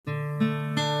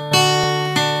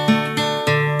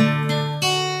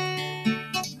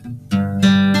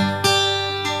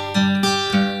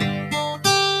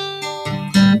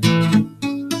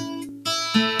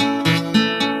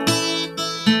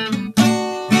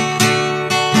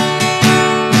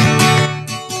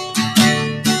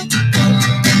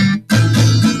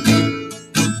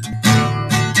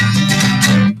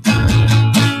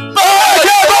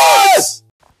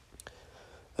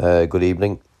good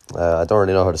evening. I don't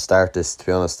really know how to start this, to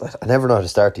be honest. I never know how to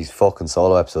start these fucking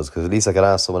solo episodes, because at least I can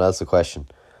ask someone else a question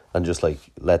and just like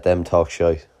let them talk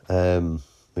shite. My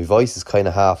voice is kind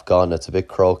of half gone. It's a bit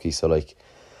croaky, so like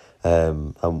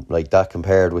I'm like that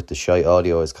compared with the shite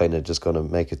audio is kind of just going to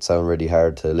make it sound really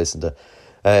hard to listen to.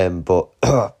 But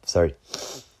sorry.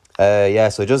 Yeah,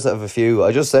 so I just have a few.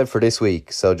 I just said for this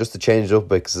week, so just to change it up a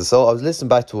bit, because I was listening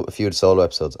back to a few of the solo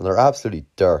episodes and they're absolutely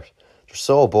dirt. They're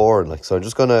so boring. Like, so I'm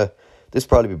just gonna. This will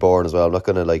probably be boring as well. I'm not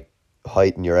gonna like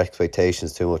heighten your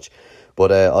expectations too much, but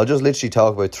I'll just literally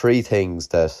talk about 3 things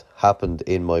that happened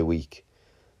in my week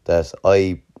that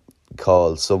I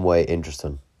call some way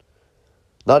interesting.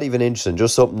 Not even interesting,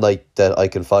 just something like that I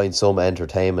can find some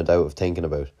entertainment out of thinking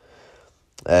about.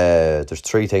 There's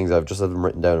 3 things. I've just had them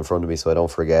written down in front of me so I don't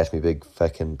forget me big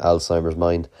fucking Alzheimer's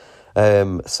mind.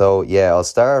 So yeah, I'll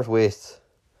start with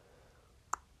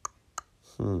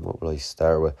what will I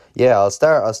start with? Yeah, I'll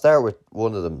start with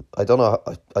one of them. I don't know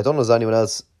if anyone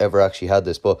else ever actually had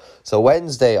this, but so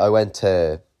Wednesday I went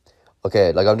to,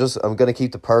 okay, like I'm gonna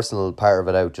keep the personal part of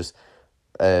it out, just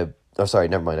sorry,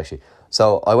 never mind actually.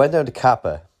 So I went down to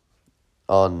Kappa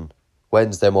on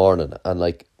Wednesday morning, and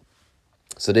like,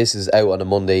 so this is out on a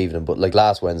Monday evening, but like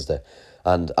last Wednesday,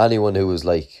 and anyone who was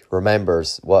like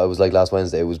remembers what it was like last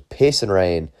Wednesday, it was piss and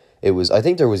rain. It was, I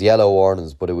think there was yellow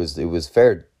warnings, but it was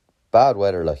fair bad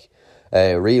weather, like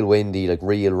real windy, like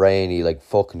real rainy, like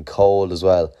fucking cold as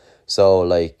well. So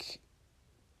like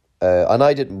and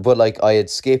I didn't, but like I had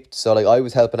skipped, so like I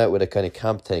was helping out with a kind of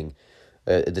camp thing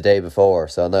the day before,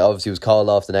 so, and I obviously was called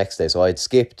off the next day, so I'd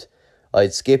skipped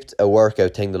a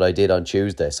workout thing that I did on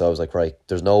Tuesday. So I was like, right,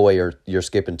 there's no way you're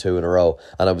skipping 2 in a row,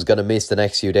 and I was gonna miss the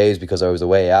next few days because I was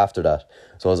away after that.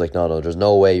 So I was like, no, there's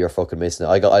no way you're fucking missing it.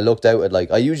 I looked out at,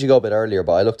 like, I usually go a bit earlier,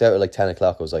 but I looked out at like 10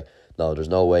 o'clock. I was like, no, there's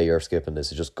no way you're skipping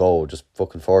this. Just go, just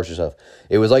fucking force yourself.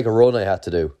 It was like a run I had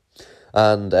to do,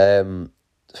 and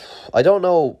I don't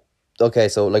know. Okay,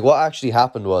 so like what actually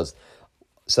happened was,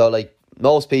 so like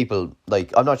most people,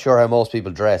 like, I'm not sure how most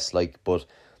people dress, like, but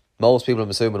most people, I'm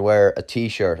assuming, wear a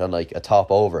t-shirt and like a top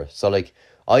over it. So like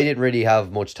I didn't really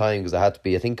have much time because I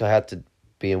think I had to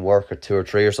be in work at 2 or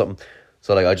 3 or something.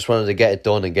 So like I just wanted to get it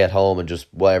done and get home and just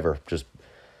whatever, just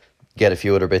get a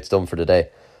few other bits done for the day.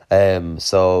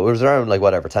 So it was around like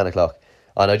whatever 10 o'clock,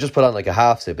 and I just put on like a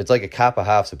half zip. It's like a Kappa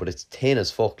half zip, but it's thin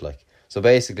as fuck. Like, so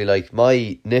basically, like,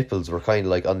 my nipples were kind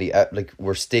of like on the like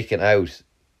were sticking out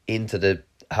into the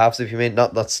half zip. You mean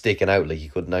not sticking out, like you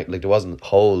couldn't, like there wasn't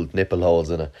nipple holes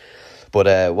in it.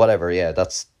 But whatever, yeah,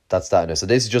 that's that now. So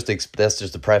this is just that's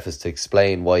just a preface to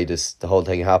explain why the whole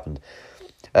thing happened.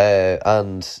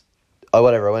 And I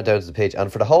went down to the pitch,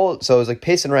 and for the whole, so it was like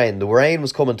piss and rain. The rain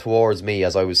was coming towards me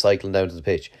as I was cycling down to the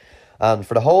pitch, and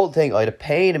for the whole thing, I had a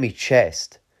pain in my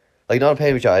chest, like not a pain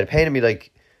in my chest, I had a pain in me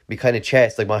like me kind of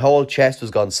chest, like my whole chest was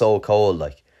gone so cold,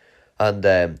 like, and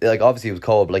like obviously it was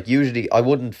cold, but like usually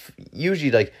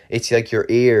like it's like your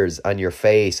ears and your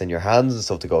face and your hands and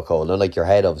stuff to go cold, and like your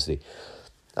head obviously.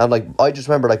 And like I just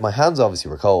remember like my hands obviously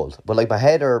were cold, but like my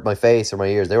head or my face or my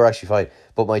ears, they were actually fine,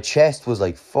 but my chest was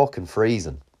like fucking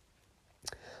freezing.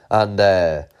 And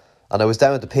I was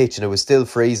down at the pitch and it was still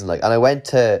freezing, like, and I was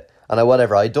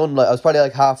probably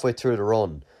like halfway through the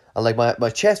run, and like my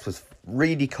chest was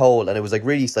really cold, and it was like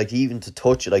really, like, even to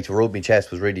touch it, like to rub my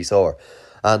chest was really sore.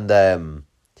 And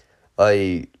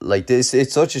I like this,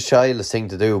 it's such a childish thing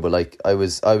to do, but like I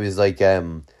was like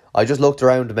I just looked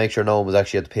around to make sure no one was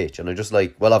actually at the pitch, and I just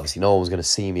like, well, obviously no one was going to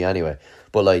see me anyway,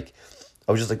 but like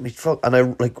I was just like, fuck, and I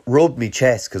like rubbed my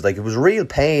chest, because like it was real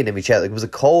pain in my chest, like it was a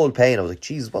cold pain. I was like,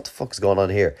 Jesus, what the fuck is going on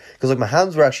here? Because like my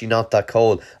hands were actually not that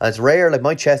cold, and it's rare, like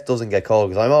my chest doesn't get cold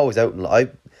because I'm always out, and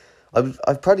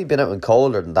I've probably been out in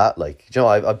colder than that, like, you know,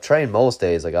 I've trained most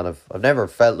days, like, and I've never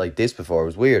felt like this before. It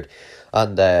was weird,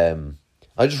 and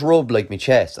I just rubbed like my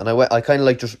chest, and I kind of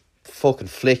like just fucking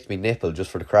flicked my nipple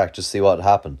just for the crack, just to see what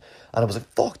happened, and I was like,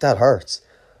 fuck, that hurts.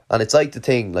 And it's like the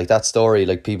thing, like that story,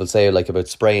 like people say, like about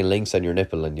spraying Lynx on your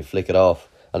nipple and you flick it off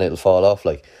and it'll fall off,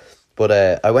 like. But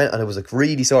I went and it was like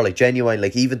really sore, like genuine,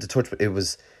 like even to touch it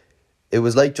was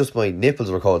like just my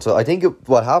nipples were cold. So I think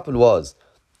what happened was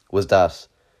that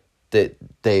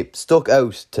they stuck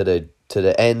out to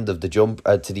the end of the jump,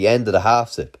 to the end of the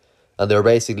half zip, and they were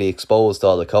basically exposed to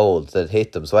all the cold that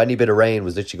hit them. So any bit of rain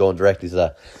was literally going directly to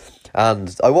that.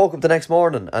 And I woke up the next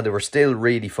morning and they were still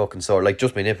really fucking sore, like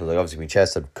just my nipples, like obviously my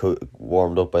chest had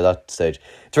warmed up by that stage.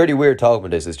 It's really weird talking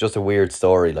about this, it's just a weird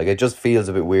story, like it just feels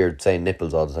a bit weird saying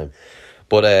nipples all the time.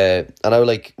 But and I was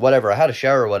like, whatever, I had a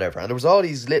shower or whatever, and there was all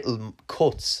these little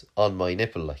cuts on my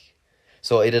nipple, like,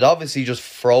 so it had obviously just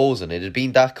frozen, it had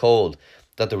been that cold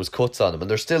that there was cuts on them, and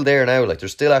they're still there now, like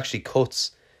there's still actually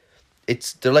cuts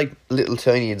they're like little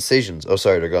tiny incisions. Oh,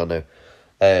 sorry, they're gone now.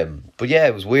 But yeah,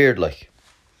 it was weird, like.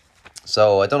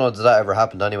 So I don't know, did that ever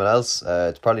happen to anyone else?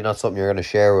 It's probably not something you're going to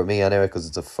share with me anyway, because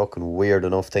it's a fucking weird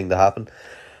enough thing to happen.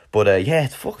 But yeah,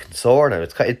 it's fucking sore now.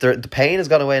 The pain has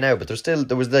gone away now, but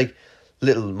there was like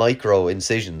little micro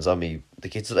incisions on me.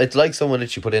 Like it's like someone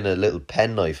literally put in a little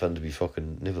pen knife and to be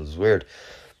fucking nipples. It's weird.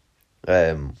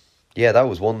 Yeah, that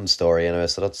was one story anyway.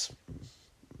 So that's,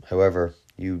 however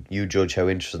you judge how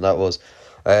interesting that was.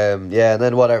 Yeah, and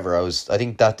then whatever. I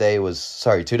think that day was,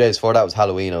 sorry, 2 days before that was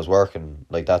Halloween. I was working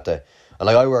like that day, and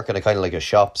like I work in a kind of like a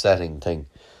shop setting thing.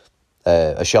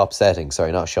 A shop setting,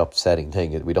 sorry, not a shop setting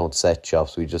thing. We don't set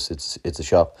shops. We just it's a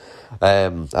shop.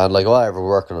 And like whatever, we're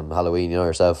working on Halloween, you know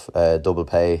yourself. Double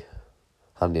pay,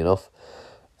 handy enough.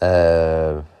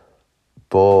 But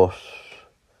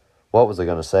what was I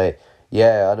gonna say?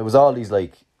 Yeah, and it was all these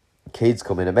like kids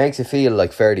come in. It makes you feel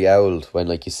like fairly old when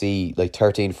like you see like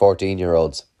 13,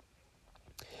 14-year-olds,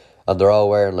 and they're all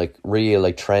wearing like real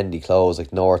like trendy clothes,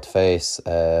 like North Face,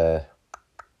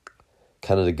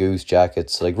 Canada Goose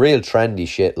jackets, like real trendy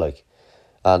shit, like.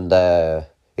 And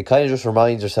it kind of just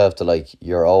reminds yourself that like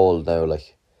you're old now,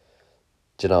 like,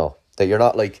 do you know, that you're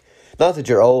not like, not that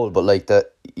you're old, but like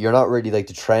that you're not really like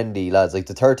the trendy lads. Like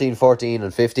the 13, 14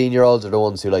 and 15-year-olds are the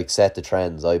ones who like set the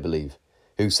trends, I believe,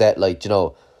 who set like, you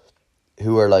know,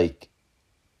 who are like,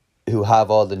 who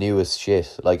have all the newest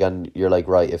shit, like. And you're like,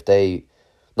 right, if they,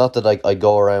 not that like I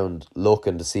go around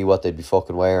looking to see what they'd be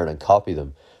fucking wearing and copy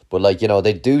them, but like, you know,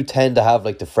 they do tend to have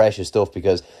like the freshest stuff,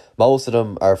 because most of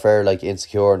them are fair like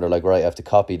insecure, and they're like, right, I have to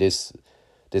copy this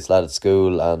lad at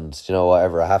school, and you know,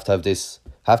 whatever, I have to have this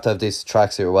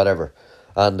tracksuit or whatever.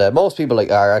 And most people like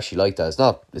are actually like that.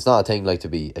 It's not a thing like to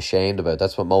be ashamed about.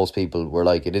 That's what most people were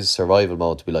like. It is survival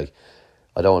mode to be like,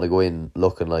 I don't want to go in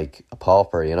looking like a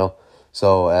pauper, you know.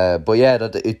 So but yeah,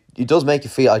 that it does make you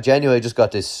feel. I genuinely just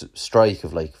got this strike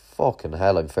of like, fucking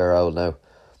hell, I'm fair old now.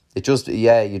 It just,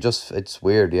 yeah, it's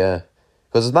weird, yeah.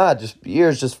 Because it's mad, just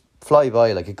years just fly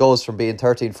by. Like, it goes from being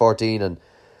 13, 14 and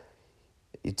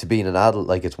to being an adult.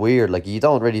 Like, it's weird. Like, you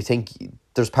don't really think,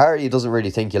 there's part of you doesn't really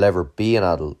think you'll ever be an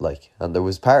adult, like. And there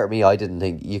was part of me, I didn't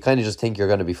think, you kind of just think you're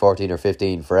going to be 14 or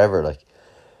 15 forever, like.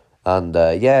 And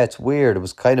yeah, it's weird. It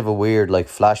was kind of a weird, like,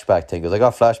 flashback thing. Because I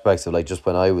got flashbacks of, like, just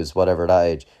when I was whatever that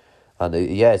age. And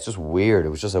yeah, it's just weird. It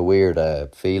was just a weird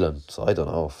feeling. So I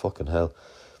don't know, fucking hell.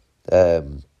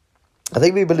 I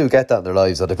think people do get that in their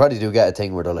lives, so they probably do get a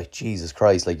thing where they're like, Jesus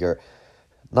Christ, like you're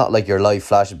not like your life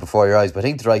flashes before your eyes, but I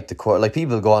think like like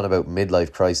people go on about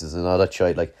midlife crisis and all that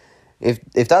shit. Like,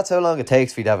 if that's how long it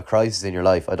takes for you to have a crisis in your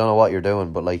life, I don't know what you're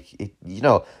doing, but like you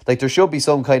know, like there should be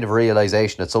some kind of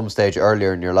realization at some stage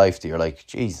earlier in your life that you're like,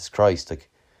 Jesus Christ, like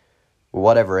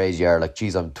whatever age you are, like,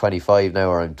 geez, I'm 25 now,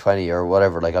 or I'm 20 or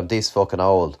whatever, like I'm this fucking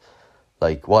old,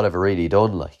 like what have I really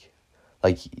done, like.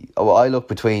 Like, I look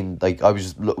between, like, I was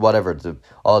just, whatever,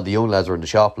 all the young lads were in the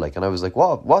shop, like, and I was like,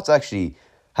 what's actually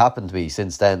happened to me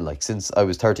since then, like, since I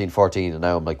was 13, 14, and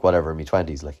now I'm, like, whatever, in my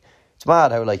 20s, like, it's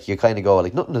mad how, like, you kind of go,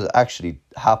 like, nothing has actually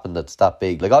happened that's that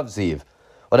big, like, obviously,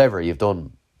 you've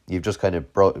done, you've just kind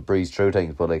of breezed through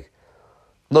things, but, like,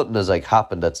 nothing has, like,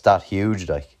 happened that's that huge,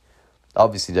 like,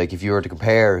 obviously, like, if you were to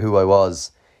compare who I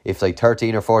was, if, like,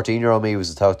 13 or 14-year-old me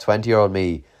was to 20-year-old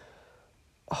me,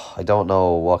 I don't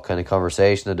know what kind of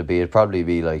conversation it'd be. It'd probably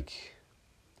be like,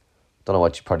 don't know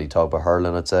what you'd probably talk about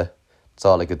hurling, I'd say. It's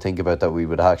all I could think about that we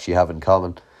would actually have in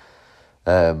common.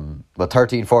 But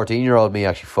 13, 14-year-old me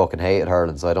actually fucking hated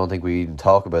hurling, so I don't think we even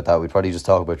talk about that. We'd probably just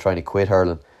talk about trying to quit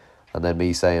hurling, and then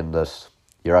me saying that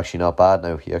you're actually not bad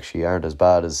now. You actually aren't as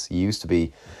bad as you used to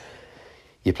be.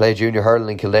 You play junior hurling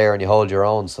in Kildare and you hold your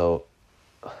own, so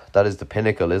that is the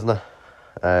pinnacle, isn't it?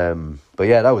 But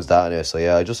yeah, that was that anyway. So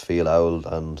yeah, I just feel old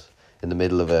and in the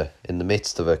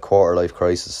midst of a quarter life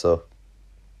crisis. So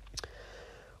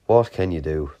what can you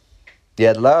do?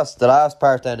 Yeah, the last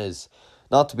part then is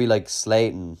not to be like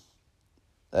slating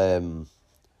some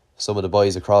of the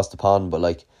boys across the pond, but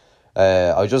like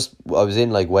I was in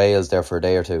like Wales there for a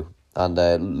day or two, and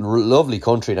lovely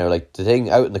country now. Like the thing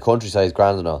out in the countryside is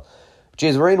grand and all.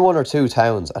 Jeez, we're in one or two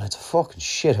towns and it's a fucking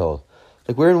shithole.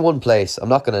 Like, we're in one place. I'm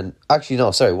not gonna actually, no,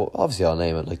 sorry. Well, obviously, I'll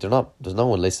name it. Like, there's no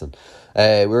one listening.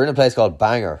 We're in a place called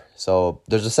Bangor. So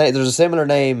there's a similar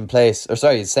name place, or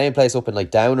sorry, the same place up in like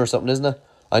Down or something, isn't it?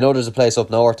 I know there's a place up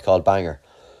north called Bangor.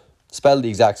 Spelled the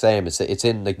exact same. It's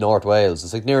in like North Wales.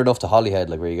 It's like near enough to Holyhead,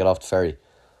 like where you get off the ferry,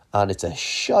 and it's a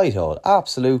shithole,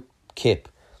 absolute kip.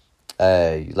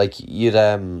 Like you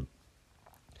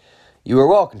were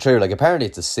walking through. Like, apparently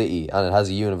it's a city and it has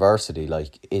a university.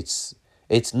 Like,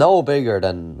 it's no bigger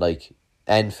than, like,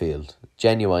 Enfield,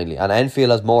 genuinely. And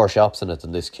Enfield has more shops in it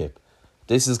than this kip.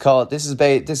 This is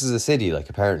a city, like,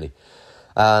 apparently.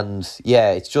 And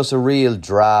yeah, it's just a real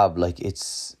drab, like,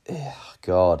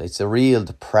 God, it's a real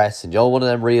depressing, one of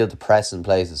them real depressing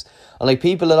places. And like,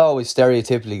 people that always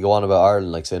stereotypically go on about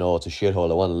Ireland, like, saying, oh, it's a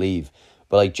shithole, I want to leave.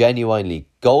 But like, genuinely,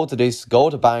 go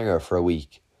to Bangor for a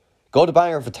week. Go to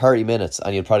Bangor for 30 minutes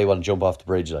and you'll probably want to jump off the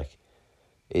bridge, like.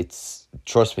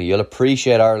 Trust me, you'll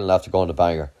appreciate Ireland after going to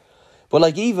Bangor. But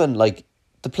like, even like,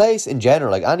 the place in general,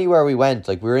 like, anywhere we went,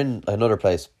 like, we were in another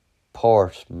place,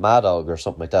 Port Madog or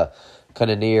something like that,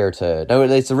 kind of near to, now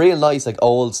it's a real nice, like,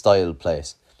 old style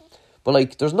place, but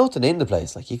like, there's nothing in the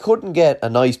place. Like, you couldn't get a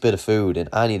nice bit of food in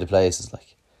any of the places.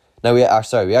 Like, now we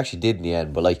actually did in the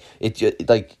end, but like,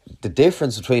 like, the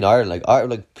difference between Ireland,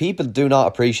 like people do not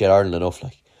appreciate Ireland enough.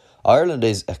 Like, Ireland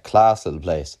is a class little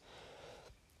place.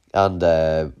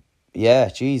 And yeah,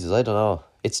 Jesus, I don't know.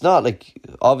 It's not like,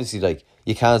 obviously, like,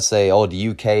 you can't say, oh, the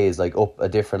UK is like up a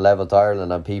different level to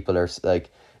Ireland, and people are like,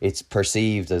 it's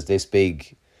perceived as this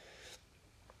big,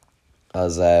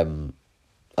 as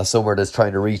somewhere that's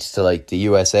trying to reach to like the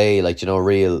USA, like,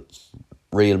 real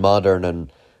modern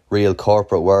and real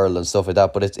corporate world and stuff like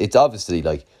that. But it's obviously,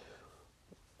 like,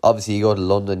 obviously you go to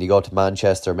London, you go to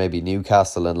Manchester, maybe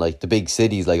Newcastle, and like the big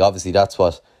cities, like, obviously that's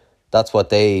what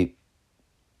they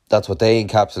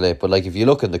encapsulate. But like, if you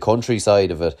look in the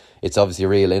countryside of it, it's obviously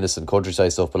real innocent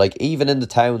countryside stuff. But like, even in the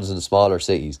towns and smaller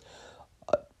cities,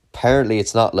 apparently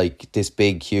it's not like this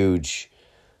big, huge.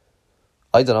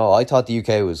 I don't know. I thought the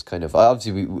UK was kind of,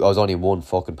 obviously I was only in one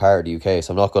fucking part of the UK,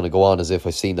 so I'm not going to go on as if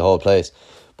I've seen the whole place.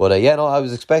 But yeah, no, I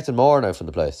was expecting more now from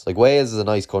the place. Like, Wales is a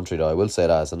nice country, though. I will say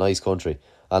that it's a nice country,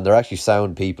 and they're actually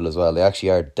sound people as well. They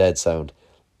actually are dead sound,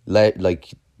 like,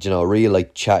 real,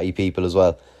 like, chatty people as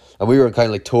well. And we were in kind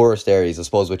of like tourist areas, I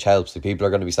suppose, which helps. Like, people are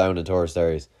going to be sound in tourist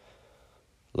areas.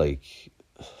 Like,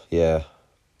 yeah.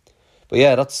 But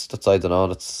yeah, that's I don't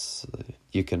know.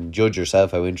 You can judge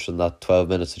yourself how interesting that 12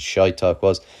 minutes of shite talk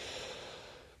was.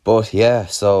 But yeah,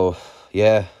 so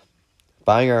yeah,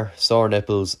 Bangor, sore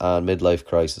nipples, and midlife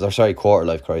crisis. Or sorry, quarter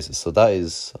life crisis. So that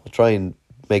is, I'll try and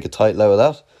make a title out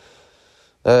of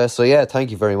that. So yeah,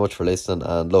 thank you very much for listening.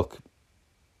 And look,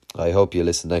 I hope you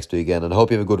listen next week again, and I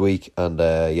hope you have a good week. And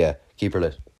yeah, keep her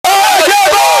lit.